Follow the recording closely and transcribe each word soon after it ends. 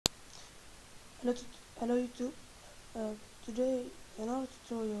Hello, hello YouTube. Today another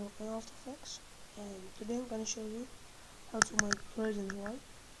tutorial in After Effects, and today I'm gonna show you how to make gradient wipe.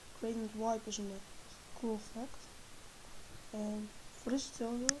 Gradient wipe is a cool effect, and for this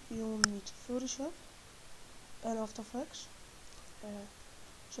tutorial you will need Photoshop and After Effects.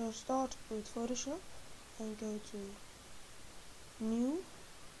 So start with Photoshop and go to New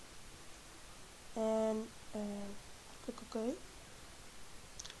and click OK.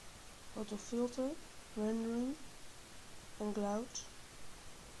 Go to Filter, Rendering and Clouds.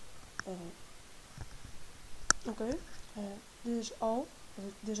 Okay, this is all.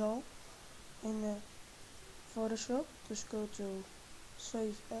 In Photoshop. Just go to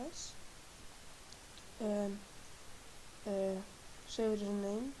Save As and save it as a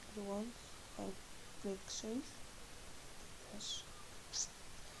name if you want, and click Save. Yes.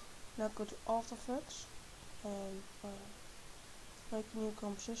 Now go to After Effects and make a new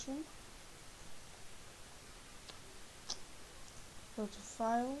composition. Go to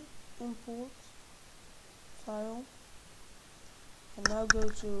File, Import, File, and now go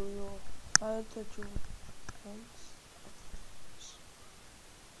to your file that you want.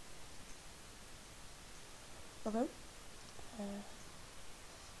 Okay.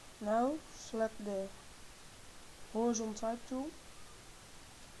 Now select the horizon type tool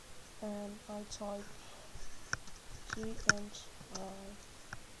and I type G and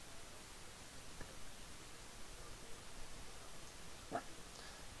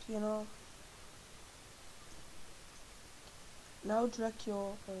you know. Now drag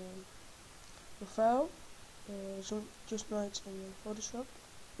your file, just now it's in Photoshop,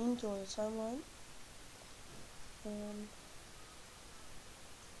 into the timeline and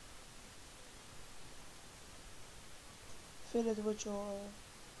fill it with your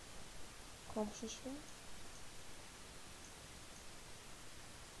composition.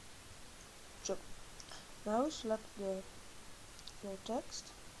 So now select your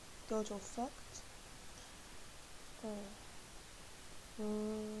text, go to Effect,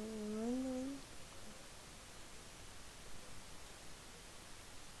 rendering.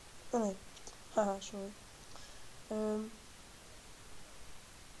 Oh no, haha, sorry.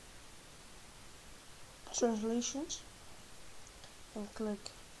 Translations and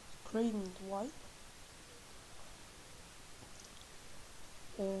click Gradient Wipe.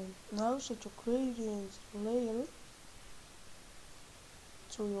 And now set your gradient layer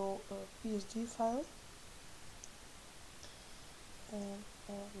to your PSD file. And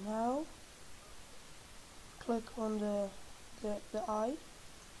now click on the eye.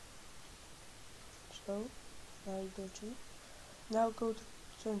 So now you go to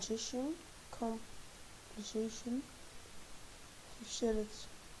transition, composition. You set it,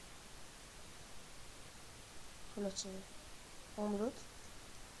 so let's say 100.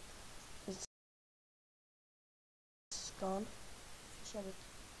 It's gone. You set it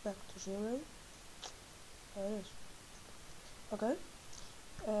back to 0. There it is. Okay.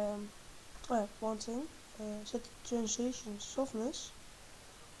 One thing. Set the transition softness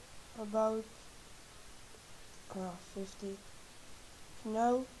about 50.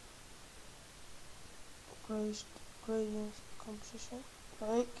 Now gradient composition.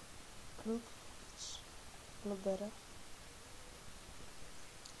 Look, it's a lot better.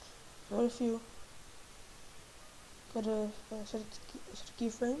 So if you gotta set a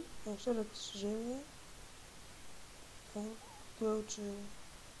keyframe and set it to 0 and go to,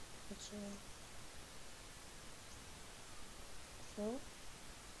 let's say, so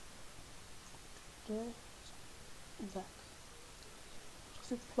there, back. So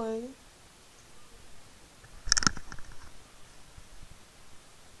if you play,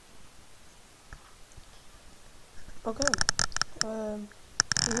 okay,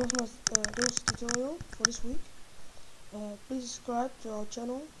 this was the tutorial for this week. Please subscribe to our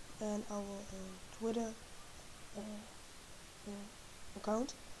channel and our Twitter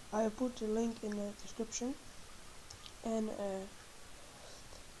account. I will put the link in the description. And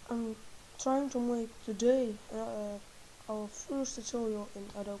I'm trying to make today our first tutorial in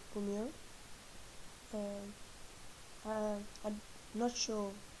Adobe Premiere. I'm not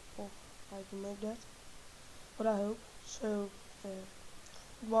sure if I can make that, but I hope so.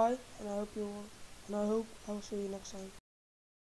 Goodbye, and I hope I will see you next time.